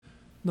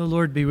The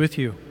Lord be with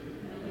you.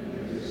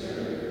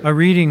 A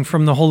reading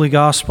from the Holy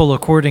Gospel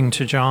according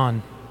to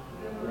John.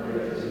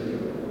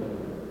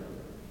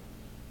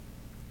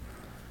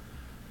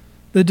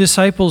 The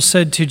disciples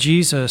said to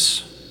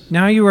Jesus,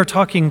 "Now you are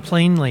talking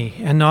plainly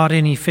and not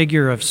any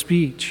figure of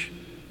speech.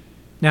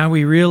 Now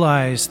we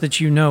realize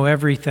that you know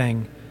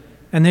everything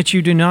and that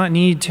you do not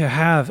need to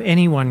have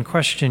anyone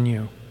question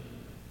you.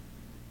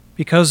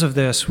 Because of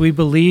this, we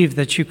believe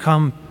that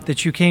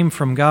you came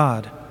from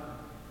God."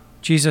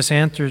 Jesus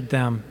answered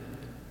them,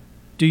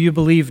 "Do you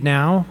believe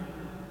now?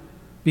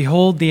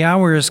 Behold, the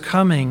hour is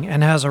coming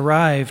and has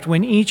arrived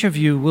when each of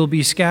you will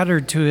be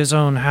scattered to his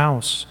own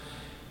house,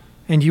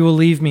 and you will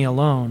leave me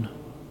alone.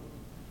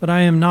 But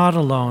I am not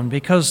alone,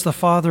 because the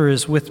Father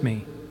is with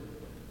me.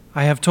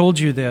 I have told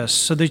you this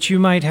so that you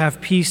might have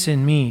peace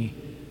in me.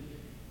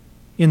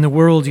 In the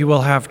world you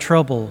will have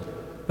trouble,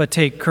 but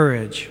take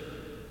courage.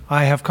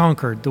 I have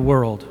conquered the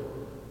world."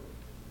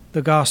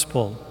 The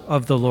Gospel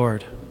of the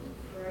Lord.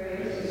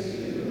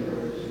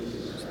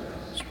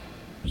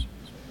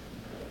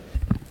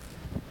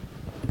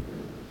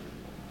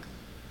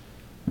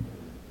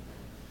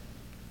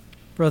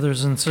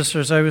 Brothers and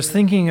sisters, I was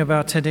thinking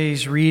about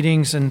today's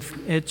readings, and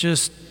it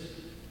just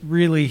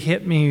really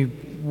hit me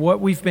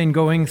what we've been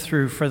going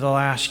through for the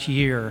last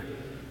year.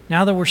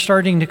 Now that we're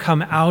starting to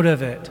come out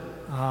of it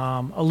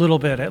a little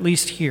bit, at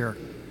least here.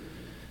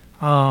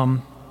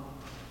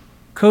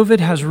 COVID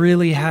has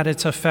really had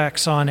its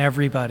effects on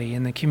everybody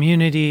in the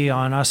community,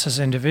 on us as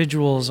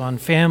individuals, on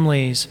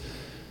families,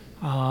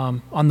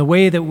 on the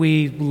way that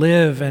we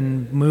live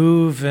and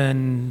move,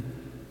 and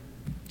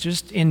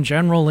just in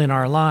general in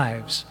our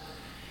lives.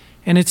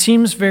 And it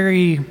seems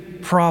very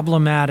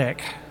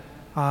problematic.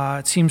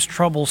 It seems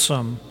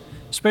troublesome,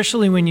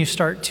 especially when you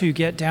start to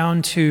get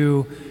down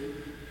to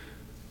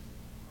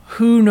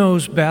who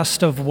knows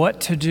best of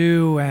what to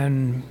do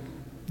and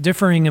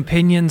differing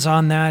opinions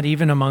on that,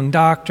 even among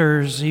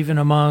doctors, even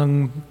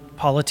among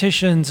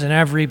politicians and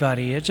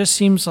everybody. It just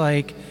seems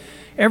like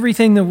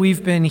everything that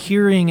we've been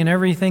hearing and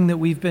everything that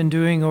we've been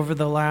doing over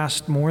the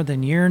last more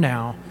than year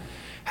now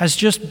has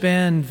just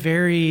been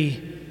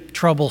very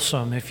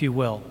troublesome, if you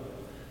will.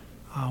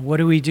 What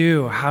do we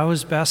do? How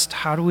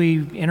do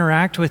we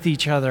interact with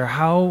each other?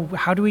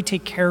 How do we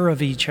take care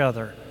of each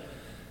other?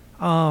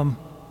 And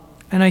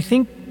I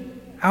think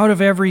out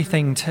of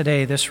everything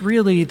today,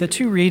 the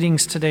two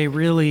readings today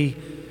really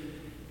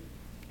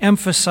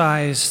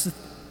emphasize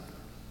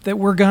that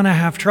we're going to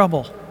have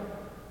trouble.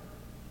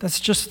 That's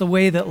just the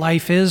way that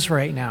life is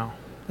right now.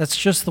 That's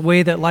just the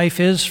way that life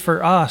is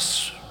for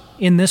us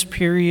in this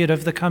period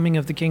of the coming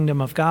of the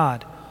kingdom of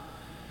God.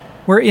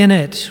 We're in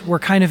it. We're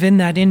kind of in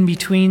that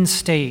in-between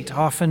state.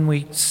 Often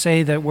we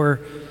say that we're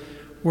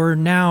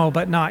now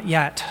but not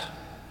yet.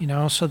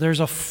 So there's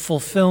a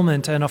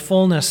fulfillment and a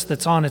fullness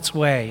that's on its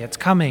way. It's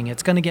coming.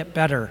 It's going to get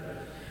better.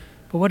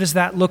 But what does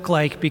that look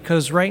like?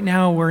 Because right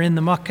now we're in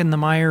the muck and the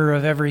mire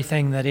of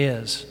everything that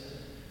is.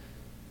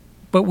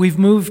 But we've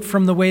moved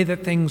from the way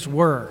that things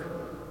were.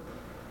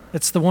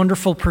 It's the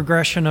wonderful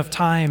progression of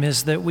time,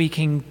 is that we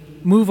can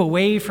move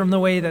away from the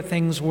way that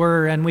things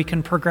were and we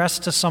can progress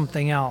to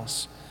something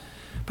else.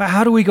 But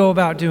how do we go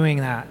about doing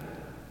that?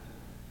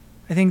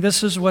 I think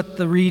this is what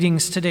the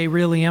readings today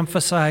really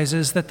emphasize,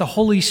 is that the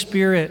Holy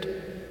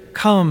Spirit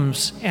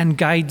comes and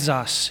guides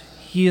us.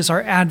 He is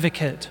our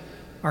advocate,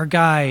 our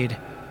guide,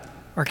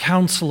 our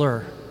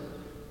counselor.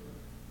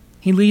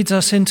 He leads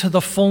us into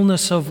the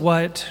fullness of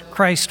what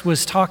Christ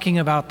was talking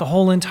about the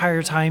whole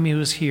entire time he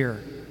was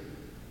here.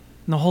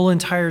 And the whole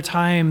entire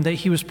time that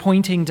he was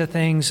pointing to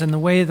things and the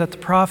way that the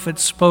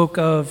prophets spoke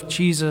of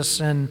Jesus,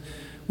 and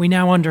we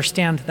now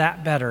understand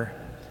that better.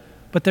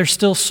 But there's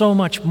still so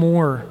much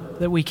more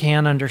that we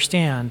can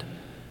understand.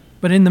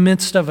 But in the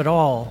midst of it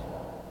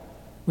all,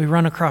 we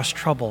run across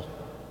trouble.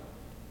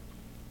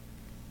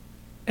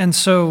 And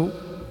so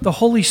the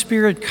Holy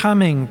Spirit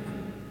coming,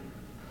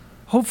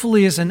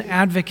 hopefully, is an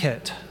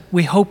advocate.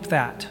 We hope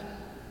that.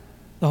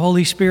 The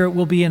Holy Spirit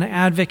will be an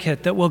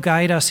advocate that will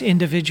guide us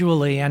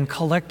individually and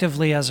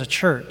collectively as a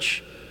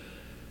church.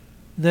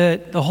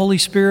 That the Holy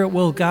Spirit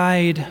will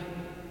guide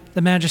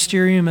the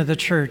magisterium of the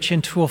church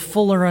into a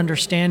fuller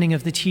understanding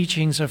of the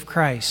teachings of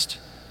Christ,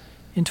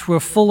 into a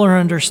fuller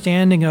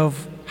understanding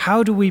of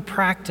how do we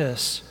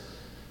practice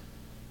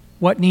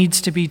what needs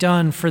to be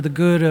done for the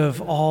good of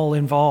all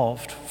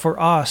involved, for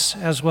us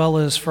as well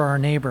as for our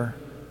neighbor.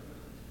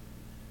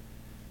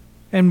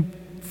 And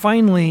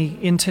finally,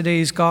 in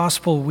today's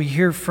gospel, we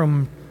hear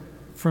from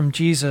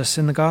Jesus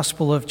in the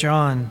Gospel of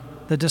John.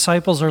 The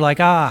disciples are like,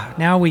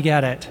 now we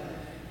get it.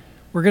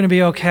 We're going to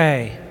be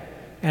okay.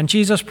 And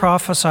Jesus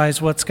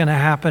prophesies what's going to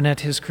happen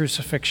at his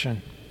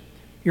crucifixion.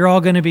 You're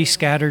all going to be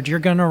scattered. You're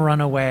going to run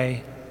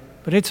away.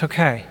 But it's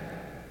okay.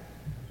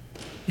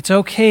 It's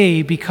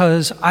okay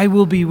because I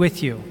will be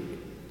with you.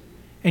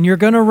 And you're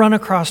going to run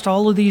across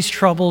all of these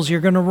troubles.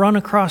 You're going to run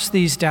across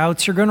these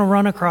doubts. You're going to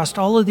run across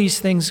all of these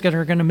things that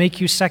are going to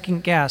make you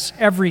second guess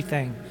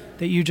everything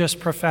that you just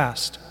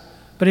professed.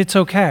 But it's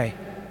okay.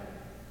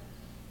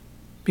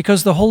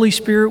 Because the Holy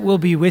Spirit will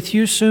be with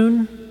you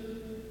soon.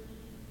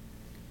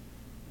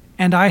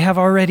 and I have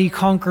already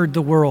conquered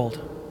the world.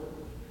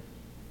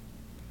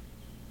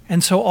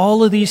 And so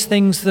all of these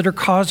things that are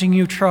causing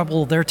you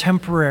trouble, they're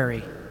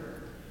temporary.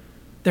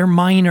 They're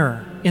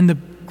minor in the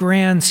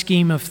grand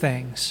scheme of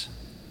things.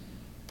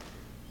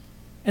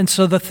 And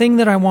so the thing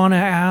that I want to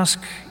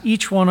ask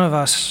each one of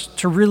us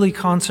to really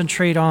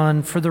concentrate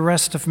on for the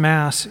rest of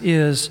Mass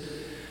is,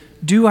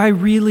 do I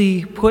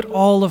really put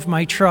all of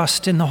my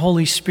trust in the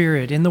Holy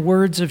Spirit, in the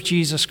words of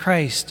Jesus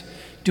Christ?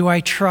 Do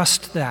I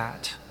trust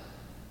that?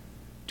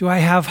 Do I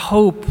have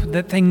hope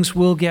that things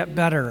will get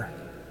better?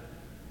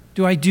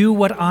 Do I do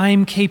what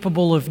I'm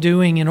capable of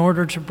doing in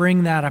order to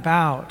bring that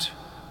about?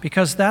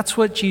 Because that's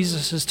what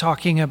Jesus is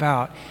talking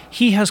about.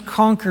 He has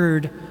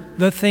conquered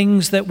the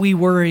things that we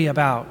worry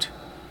about.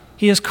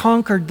 He has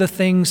conquered the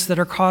things that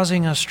are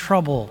causing us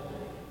trouble.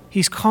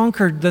 He's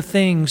conquered the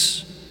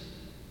things,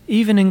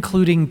 even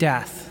including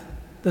death,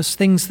 those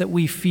things that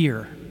we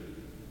fear.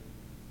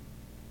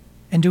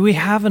 And do we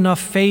have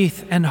enough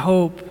faith and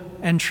hope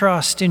and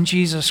trust in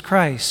Jesus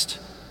Christ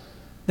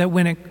that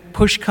when a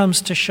push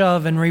comes to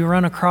shove and we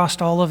run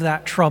across all of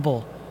that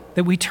trouble,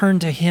 that we turn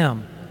to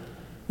Him?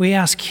 We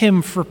ask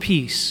Him for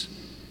peace.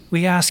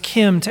 We ask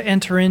Him to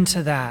enter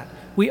into that.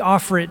 We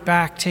offer it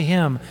back to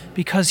Him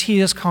because He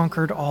has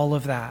conquered all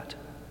of that.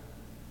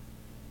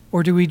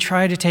 Or do we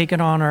try to take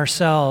it on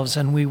ourselves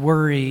and we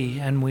worry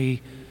and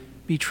we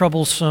be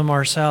troublesome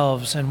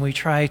ourselves and we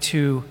try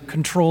to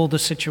control the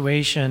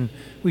situation?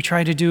 We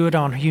try to do it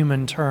on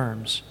human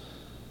terms.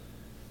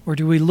 Or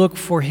do we look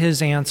for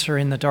His answer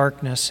in the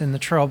darkness, in the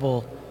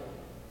trouble,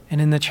 and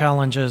in the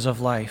challenges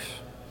of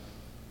life?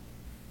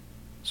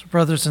 So,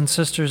 brothers and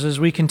sisters, as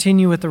we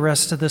continue with the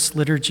rest of this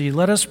liturgy,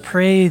 let us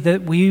pray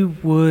that we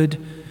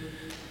would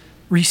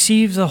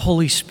receive the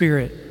Holy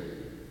Spirit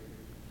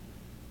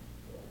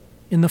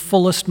in the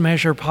fullest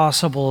measure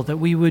possible, that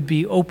we would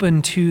be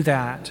open to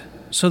that,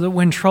 so that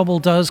when trouble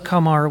does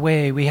come our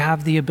way, we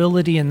have the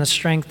ability and the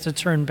strength to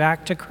turn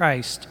back to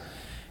Christ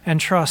and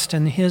trust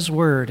in His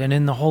Word and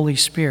in the Holy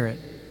Spirit,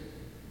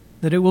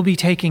 that it will be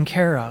taken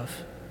care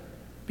of,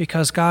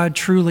 because God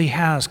truly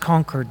has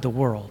conquered the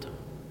world.